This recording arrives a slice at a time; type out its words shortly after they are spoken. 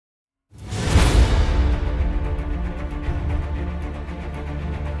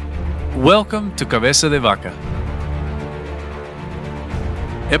Welcome to Cabeza de Vaca.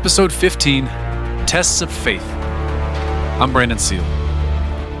 Episode 15, Tests of Faith. I'm Brandon Seal.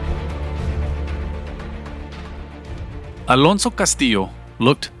 Alonso Castillo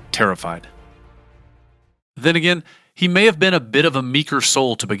looked terrified. Then again, he may have been a bit of a meeker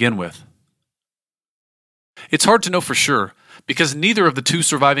soul to begin with. It's hard to know for sure, because neither of the two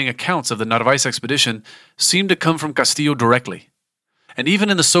surviving accounts of the Narvaez expedition seem to come from Castillo directly. And even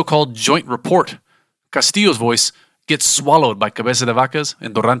in the so-called joint report, Castillo's voice gets swallowed by Cabeza de Vaca's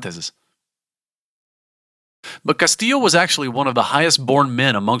and Dorantes'. But Castillo was actually one of the highest-born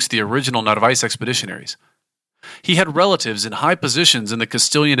men amongst the original Narvaez expeditionaries. He had relatives in high positions in the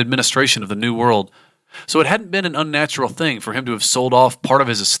Castilian administration of the New World, so it hadn't been an unnatural thing for him to have sold off part of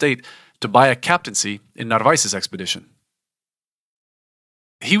his estate to buy a captaincy in Narvaez's expedition.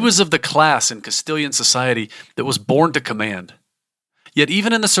 He was of the class in Castilian society that was born to command. Yet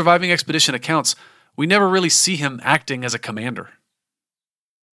even in the surviving expedition accounts, we never really see him acting as a commander.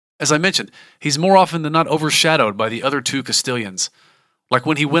 As I mentioned, he's more often than not overshadowed by the other two Castilians, like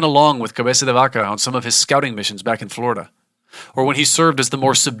when he went along with Cabeza de Vaca on some of his scouting missions back in Florida, or when he served as the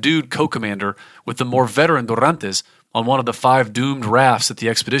more subdued co-commander with the more veteran Dorantes on one of the 5 doomed rafts that the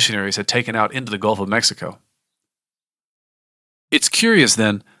expeditionaries had taken out into the Gulf of Mexico. It's curious,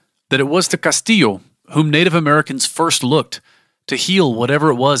 then, that it was to Castillo whom Native Americans first looked to heal whatever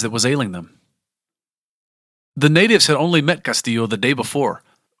it was that was ailing them. The natives had only met Castillo the day before,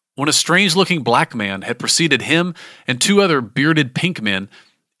 when a strange-looking black man had preceded him and 2 other bearded pink men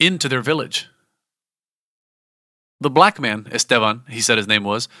into their village. The black man, Esteban, he said his name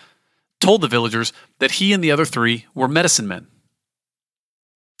was, told the villagers that he and the other 3 were medicine men.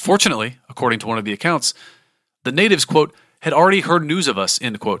 Fortunately, according to one of the accounts, the natives, quote, had already heard news of us,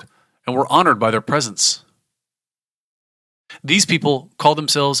 end quote, and were honored by their presence. These people called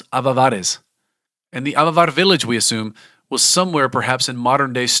themselves Avavares, and the Avavar village, we assume, was somewhere perhaps in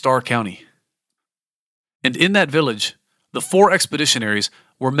modern-day Starr County. And in that village, the 4 expeditionaries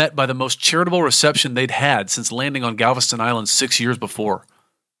were met by the most charitable reception they'd had since landing on Galveston Island 6 years before.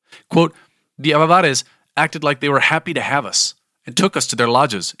 Quote, the Avavares acted like they were happy to have us and took us to their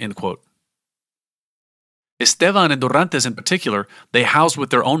lodges, end quote. Esteban and Dorantes in particular, they housed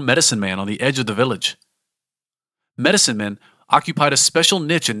with their own medicine man on the edge of the village. Medicine men occupied a special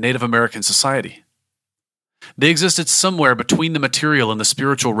niche in Native American society. They existed somewhere between the material and the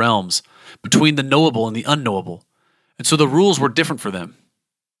spiritual realms, between the knowable and the unknowable, and so the rules were different for them.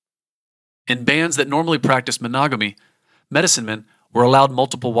 In bands that normally practiced monogamy, medicine men were allowed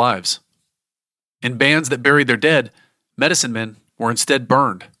multiple wives. In bands that buried their dead, medicine men were instead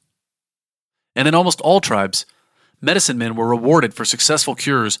burned. And in almost all tribes, medicine men were rewarded for successful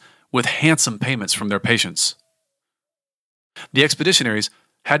cures with handsome payments from their patients. The expeditionaries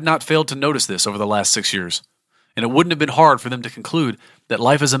had not failed to notice this over the last 6 years, and it wouldn't have been hard for them to conclude that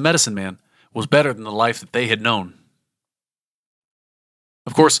life as a medicine man was better than the life that they had known.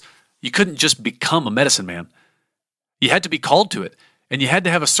 Of course, you couldn't just become a medicine man. You had to be called to it, and you had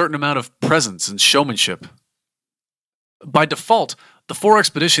to have a certain amount of presence and showmanship. By default, the 4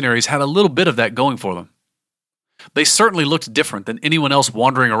 expeditionaries had a little bit of that going for them. They certainly looked different than anyone else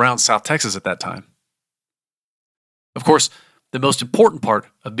wandering around South Texas at that time. Of course, the most important part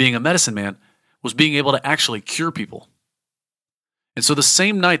of being a medicine man was being able to actually cure people. And so the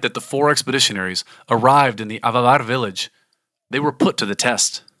same night that the 4 expeditionaries arrived in the Avavar village, they were put to the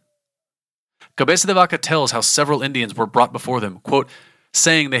test. Cabeza de Vaca tells how several Indians were brought before them, quote,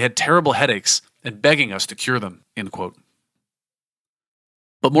 saying they had terrible headaches and begging us to cure them, end quote.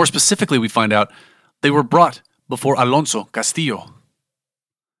 But more specifically, we find out they were brought before Alonso Castillo.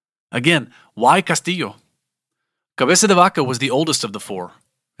 Again, why Castillo? Cabeza de Vaca was the oldest of the 4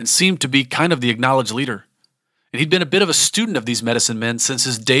 and seemed to be kind of the acknowledged leader. And he'd been a bit of a student of these medicine men since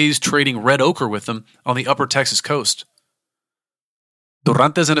his days trading red ochre with them on the upper Texas coast.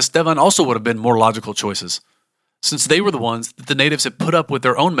 Dorantes and Esteban also would have been more logical choices, since they were the ones that the natives had put up with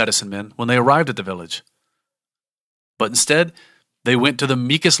their own medicine men when they arrived at the village. But instead, they went to the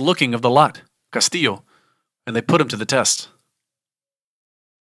meekest looking of the lot, Castillo, and they put him to the test.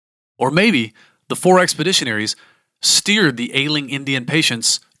 Or maybe the 4 expeditionaries steered the ailing Indian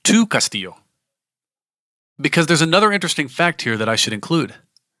patients to Castillo. Because there's another interesting fact here that I should include.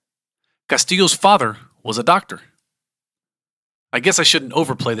 Castillo's father was a doctor. I guess I shouldn't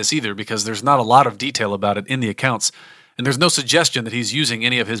overplay this either because there's not a lot of detail about it in the accounts, and there's no suggestion that he's using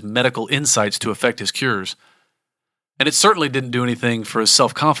any of his medical insights to affect his cures. And it certainly didn't do anything for his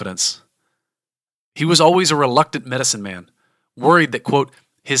self-confidence. He was always a reluctant medicine man, worried that, quote,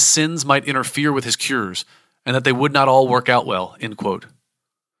 his sins might interfere with his cures, and that they would not all work out well, end quote.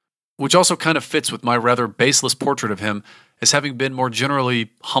 which also kind of fits with my rather baseless portrait of him as having been more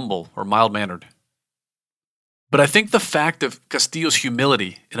generally humble or mild-mannered. But I think the fact of Castillo's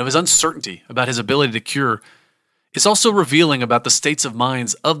humility and of his uncertainty about his ability to cure is also revealing about the states of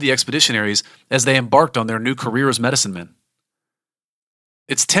minds of the expeditionaries as they embarked on their new career as medicine men.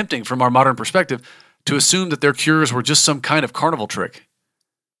 It's tempting from our modern perspective to assume that their cures were just some kind of carnival trick.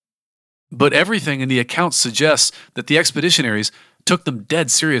 But everything in the accounts suggests that the expeditionaries took them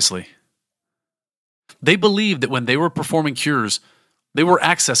dead seriously. They believed that when they were performing cures, they were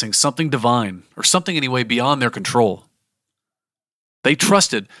accessing something divine, or something anyway beyond their control. They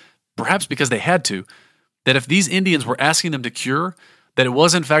trusted, perhaps because they had to, that if these Indians were asking them to cure, that it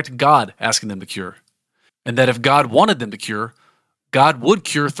was in fact God asking them to cure, and that if God wanted them to cure, God would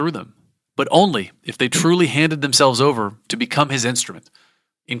cure through them, but only if they truly handed themselves over to become His instrument,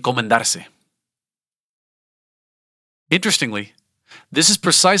 encomendarse. Interestingly, this is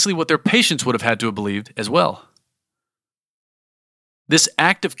precisely what their patients would have had to have believed as well. This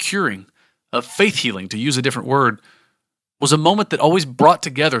act of curing, of faith healing, to use a different word, was a moment that always brought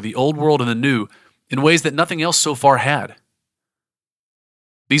together the old world and the new in ways that nothing else so far had.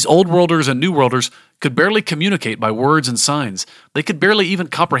 These old worlders and new worlders could barely communicate by words and signs. They could barely even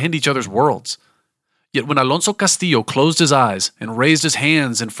comprehend each other's worlds. Yet when Alonso Castillo closed his eyes and raised his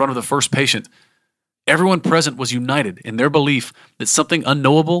hands in front of the first patient, everyone present was united in their belief that something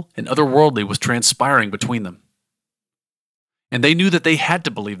unknowable and otherworldly was transpiring between them. And they knew that they had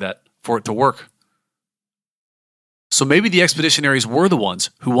to believe that for it to work. So maybe the expeditionaries were the ones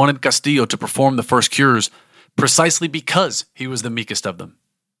who wanted Castillo to perform the first cures precisely because he was the meekest of them.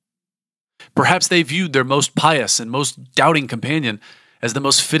 Perhaps they viewed their most pious and most doubting companion as the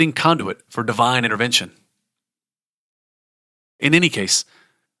most fitting conduit for divine intervention. In any case,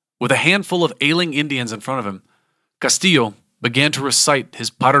 with a handful of ailing Indians in front of him, Castillo began to recite his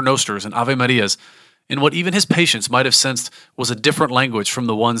Pater Nosters and Ave Marias in what even his patients might have sensed was a different language from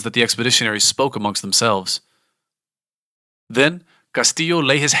the ones that the expeditionaries spoke amongst themselves. Then Castillo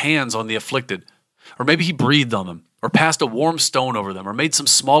lay his hands on the afflicted, or maybe he breathed on them, or passed a warm stone over them, or made some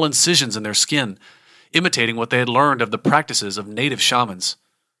small incisions in their skin, imitating what they had learned of the practices of native shamans.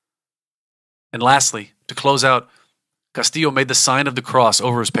 And lastly, to close out, Castillo made the sign of the cross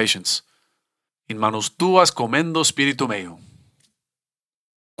over his patients. In manus tuas commendo spiritu meo.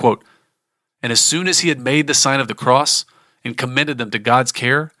 Quote, and as soon as he had made the sign of the cross and commended them to God's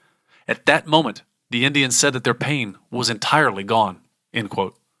care, at that moment the Indians said that their pain was entirely gone. End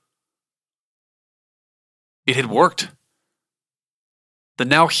quote. It had worked. The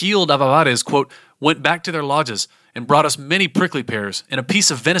now healed Avavares, quote, went back to their lodges and brought us many prickly pears and a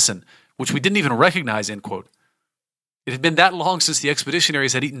piece of venison, which we didn't even recognize, end quote. It had been that long since the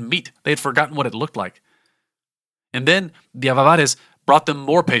expeditionaries had eaten meat, they had forgotten what it looked like. And then the Avavares brought them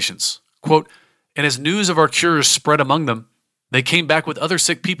more patients, quote, and as news of our cures spread among them, they came back with other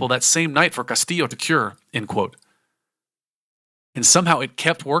sick people that same night for Castillo to cure, end quote. And somehow it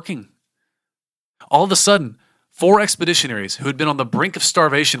kept working. All of a sudden, 4 expeditionaries who had been on the brink of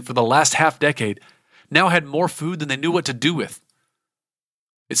starvation for the last half-decade now had more food than they knew what to do with.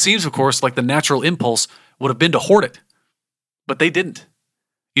 It seems, of course, like the natural impulse would have been to hoard it. But they didn't,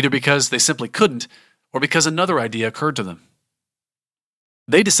 either because they simply couldn't or because another idea occurred to them.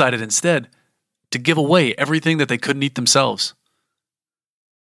 They decided instead to give away everything that they couldn't eat themselves.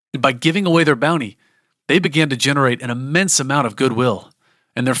 And by giving away their bounty, they began to generate an immense amount of goodwill,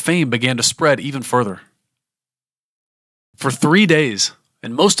 and their fame began to spread even further. For 3 days,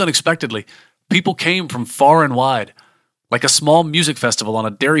 and most unexpectedly, people came from far and wide, like a small music festival on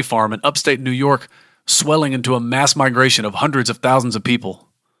a dairy farm in upstate New York, swelling into a mass migration of hundreds of thousands of people.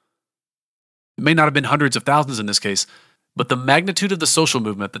 It may not have been hundreds of thousands in this case, but the magnitude of the social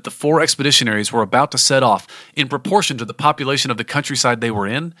movement that the 4 expeditionaries were about to set off in proportion to the population of the countryside they were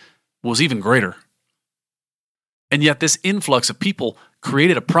in was even greater. And yet this influx of people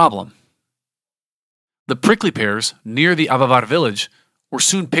created a problem. The prickly pears near the Avavar village were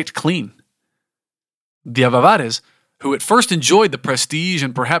soon picked clean. The Avavares, who at first enjoyed the prestige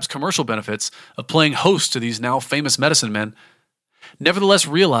and perhaps commercial benefits of playing host to these now famous medicine men, nevertheless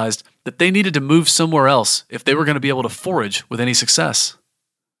realized that they needed to move somewhere else if they were going to be able to forage with any success.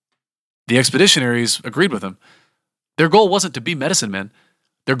 The expeditionaries agreed with them. Their goal wasn't to be medicine men.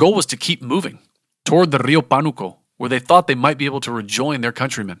 Their goal was to keep moving toward the Rio Panuco, where they thought they might be able to rejoin their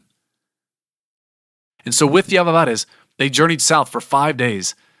countrymen. And so with the Avavares, they journeyed south for 5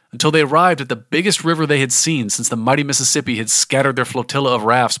 days, until they arrived at the biggest river they had seen since the mighty Mississippi had scattered their flotilla of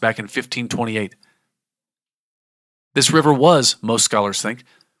rafts back in 1528. This river was, most scholars think,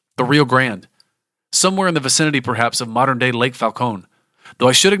 the Rio Grande, somewhere in the vicinity perhaps of modern-day Lake Falcone, though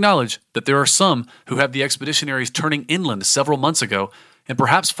I should acknowledge that there are some who have the expeditionaries turning inland several months ago and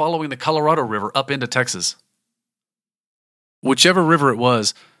perhaps following the Colorado River up into Texas. Whichever river it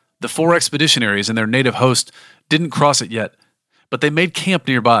was, the 4 expeditionaries and their native host didn't cross it yet, but they made camp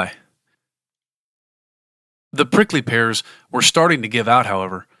nearby. The prickly pears were starting to give out,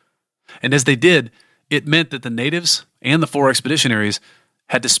 however, and as they did, it meant that the natives and the 4 expeditionaries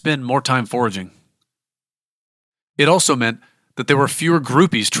had to spend more time foraging. It also meant that there were fewer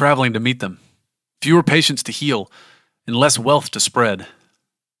groupies traveling to meet them, fewer patients to heal, and less wealth to spread.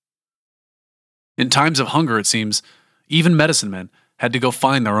 In times of hunger, it seems, even medicine men had to go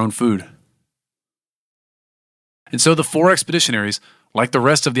find their own food. And so the 4 expeditionaries, like the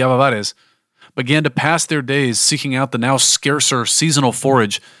rest of the Avavares, began to pass their days seeking out the now scarcer seasonal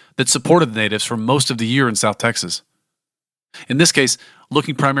forage that supported the natives for most of the year in South Texas. In this case,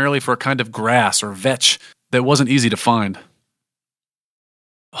 looking primarily for a kind of grass or vetch that wasn't easy to find.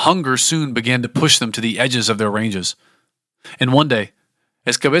 Hunger soon began to push them to the edges of their ranges. And one day,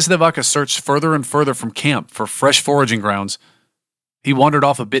 as Cabeza de Vaca searched further and further from camp for fresh foraging grounds, he wandered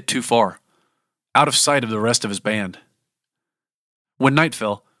off a bit too far, out of sight of the rest of his band. When night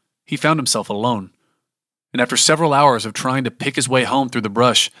fell, he found himself alone, and after several hours of trying to pick his way home through the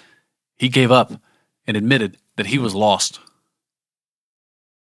brush, he gave up and admitted that he was lost.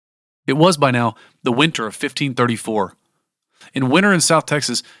 It was by now the winter of 1534, and winter in South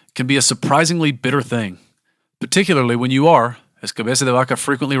Texas can be a surprisingly bitter thing, particularly when you are, as Cabeza de Vaca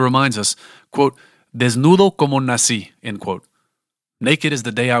frequently reminds us, quote, desnudo como nací, end quote, naked as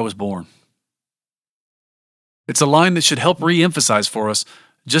the day I was born. It's a line that should help re-emphasize for us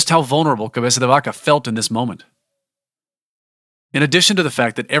just how vulnerable Cabeza de Vaca felt in this moment. In addition to the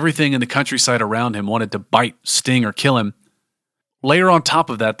fact that everything in the countryside around him wanted to bite, sting, or kill him, layer on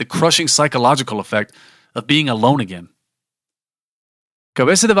top of that the crushing psychological effect of being alone again.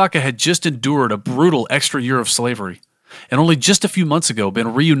 Cabeza de Vaca had just endured a brutal extra year of slavery, and only just a few months ago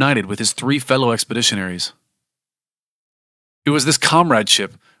been reunited with his 3 fellow expeditionaries. It was this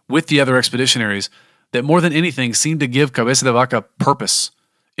comradeship with the other expeditionaries that more than anything seemed to give Cabeza de Vaca purpose.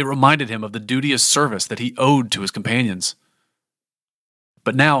 It reminded him of the duty of service that he owed to his companions.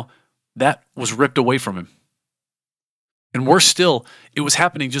 But now, that was ripped away from him. And worse still, it was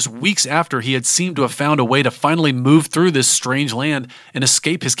happening just weeks after he had seemed to have found a way to finally move through this strange land and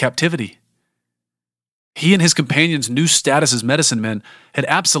escape his captivity. He and his companions' new status as medicine men had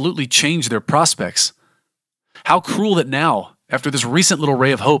absolutely changed their prospects. How cruel that now, after this recent little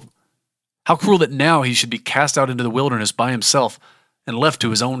ray of hope, how cruel that now he should be cast out into the wilderness by himself and left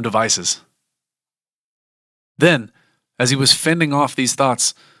to his own devices. Then, as he was fending off these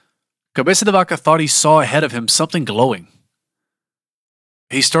thoughts, Cabeza de Vaca thought he saw ahead of him something glowing.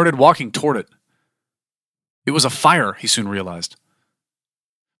 He started walking toward it. It was a fire, he soon realized.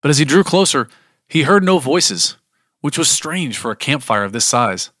 But as he drew closer, he heard no voices, which was strange for a campfire of this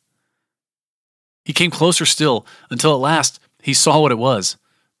size. He came closer still, until at last he saw what it was.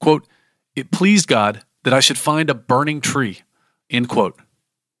 Quote, "It pleased God that I should find a burning tree," end quote.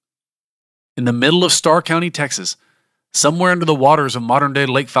 In the middle of Starr County, Texas, somewhere under the waters of modern-day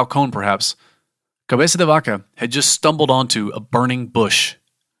Lake Falcon perhaps, Cabeza de Vaca had just stumbled onto a burning bush.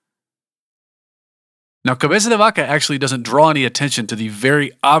 Now, Cabeza de Vaca actually doesn't draw any attention to the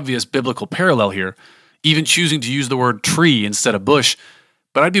very obvious biblical parallel here, even choosing to use the word tree instead of bush,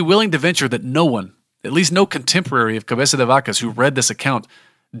 but I'd be willing to venture that no one, at least no contemporary of Cabeza de Vaca's who read this account,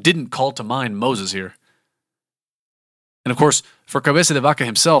 didn't call to mind Moses here. And of course, for Cabeza de Vaca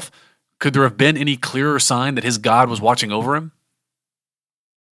himself, could there have been any clearer sign that his God was watching over him?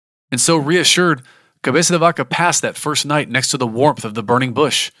 And so reassured, Cabeza de Vaca passed that first night next to the warmth of the burning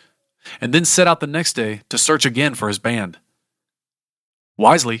bush, and then set out the next day to search again for his band.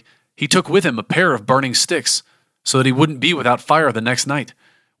 Wisely, he took with him a pair of burning sticks so that he wouldn't be without fire the next night,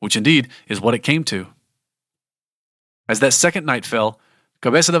 which indeed is what it came to. As that second night fell,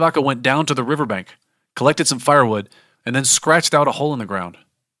 Cabeza de Vaca went down to the riverbank, collected some firewood, and then scratched out a hole in the ground.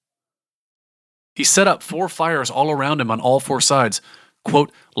 He set up 4 fires all around him on all 4 sides,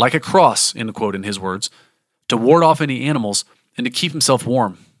 quote, like a cross, end quote in his words, to ward off any animals and to keep himself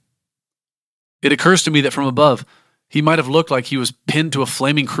warm. It occurs to me that from above, he might have looked like he was pinned to a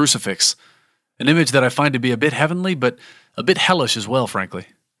flaming crucifix, an image that I find to be a bit heavenly, but a bit hellish as well, frankly.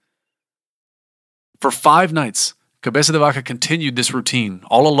 For 5 nights, Cabeza de Vaca continued this routine,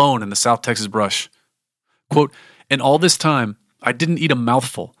 all alone in the South Texas brush. Quote, "And all this time, I didn't eat a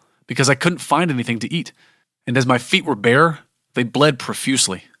mouthful, because I couldn't find anything to eat, and as my feet were bare, they bled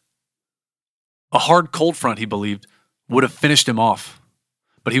profusely." A hard cold front, he believed, would have finished him off,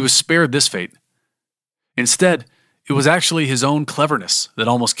 but he was spared this fate. Instead, It was actually his own cleverness that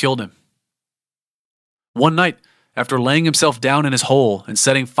almost killed him. One night, after laying himself down in his hole and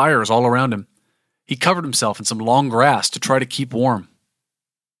setting fires all around him, he covered himself in some long grass to try to keep warm.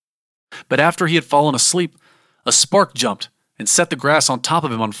 But after he had fallen asleep, a spark jumped and set the grass on top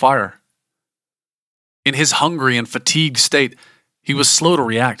of him on fire. In his hungry and fatigued state, he was slow to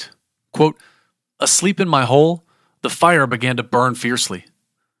react. Quote, "Asleep in my hole, the fire began to burn fiercely.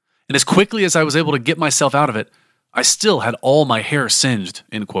 And as quickly as I was able to get myself out of it, I still had all my hair singed,"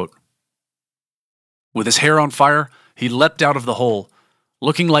 end quote. With his hair on fire, he leapt out of the hole,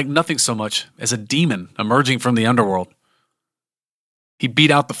 looking like nothing so much as a demon emerging from the underworld. He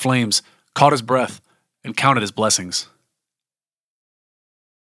beat out the flames, caught his breath, and counted his blessings.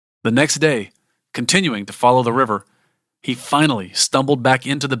 The next day, continuing to follow the river, he finally stumbled back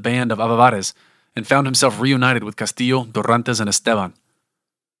into the band of Avavares and found himself reunited with Castillo, Dorantes, and Esteban.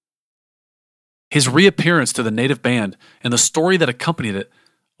 His reappearance to the native band and the story that accompanied it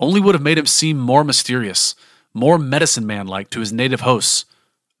only would have made him seem more mysterious, more medicine man-like to his native hosts,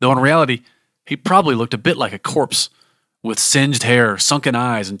 though in reality, he probably looked a bit like a corpse, with singed hair, sunken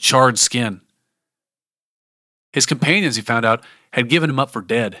eyes, and charred skin. His companions, he found out, had given him up for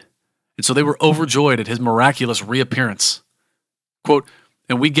dead, and so they were overjoyed at his miraculous reappearance. Quote,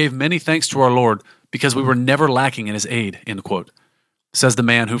 "And we gave many thanks to our Lord, because we were never lacking in his aid," end quote, says the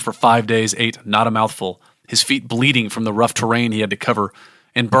man who for 5 days ate not a mouthful, his feet bleeding from the rough terrain he had to cover,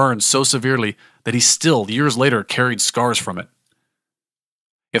 and burned so severely that he still, years later, carried scars from it.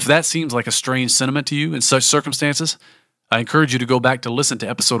 If that seems like a strange sentiment to you in such circumstances, I encourage you to go back to listen to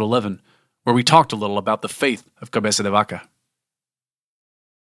episode 11, where we talked a little about the faith of Cabeza de Vaca.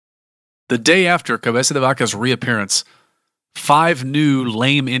 The day after Cabeza de Vaca's reappearance, 5 new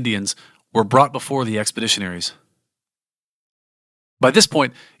lame Indians were brought before the expeditionaries. By this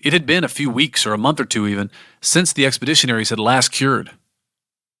point, it had been a few weeks or a month or two even since the expeditionaries had last cured.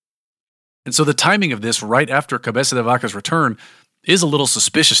 And so the timing of this right after Cabeza de Vaca's return is a little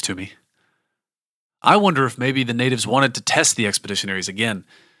suspicious to me. I wonder if maybe the natives wanted to test the expeditionaries again,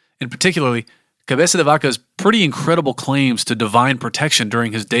 and particularly Cabeza de Vaca's pretty incredible claims to divine protection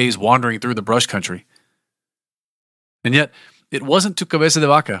during his days wandering through the brush country. And yet, it wasn't to Cabeza de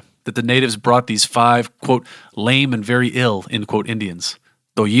Vaca that the natives brought these 5, quote, "lame and very ill," end quote, Indians,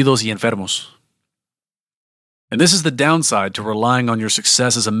 dollidos y enfermos. And this is the downside to relying on your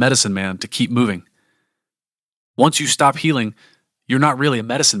success as a medicine man to keep moving. Once you stop healing, you're not really a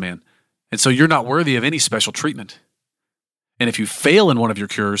medicine man, and so you're not worthy of any special treatment. And if you fail in one of your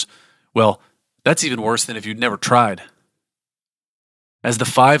cures, well, that's even worse than if you'd never tried. As the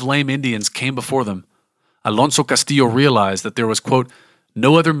 5 lame Indians came before them, Alonso Castillo realized that there was, quote,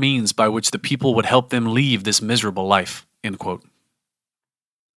 "no other means by which the people would help them leave this miserable life," end quote.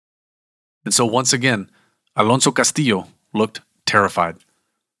 And so once again, Alonso Castillo looked terrified.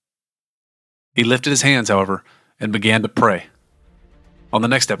 He lifted his hands, however, and began to pray. On the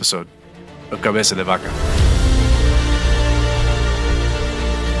next episode of Cabeza de Vaca.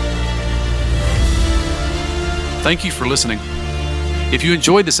 Thank you for listening. If you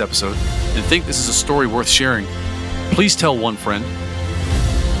enjoyed this episode and think this is a story worth sharing, please tell one friend.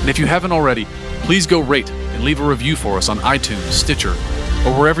 And if you haven't already, please go rate and leave a review for us on iTunes, Stitcher,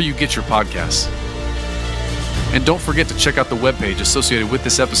 or wherever you get your podcasts. And don't forget to check out the webpage associated with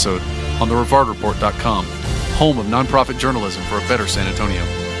this episode on therivardreport.com, home of nonprofit journalism for a better San Antonio.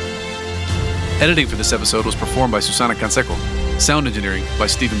 Editing for this episode was performed by Susana Canseco, sound engineering by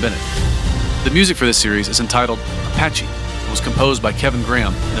Stephen Bennett. The music for this series is entitled Apache. It was composed by Kevin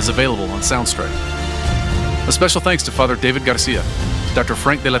Graham and is available on Soundstripe. A special thanks to Father David Garcia, to Dr.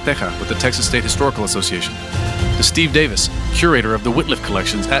 Frank de la Teja with the Texas State Historical Association, to Steve Davis, curator of the Whitliff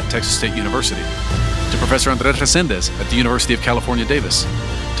Collections at Texas State University, to Professor Andres Resendez at the University of California, Davis,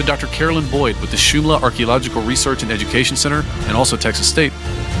 to Dr. Carolyn Boyd with the Shumla Archaeological Research and Education Center and also Texas State,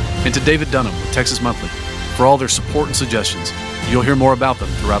 and to David Dunham with Texas Monthly for all their support and suggestions. You'll hear more about them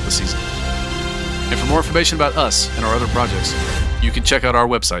throughout the season. And for more information about us and our other projects, you can check out our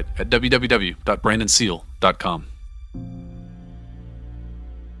website at www.brandonseal.com.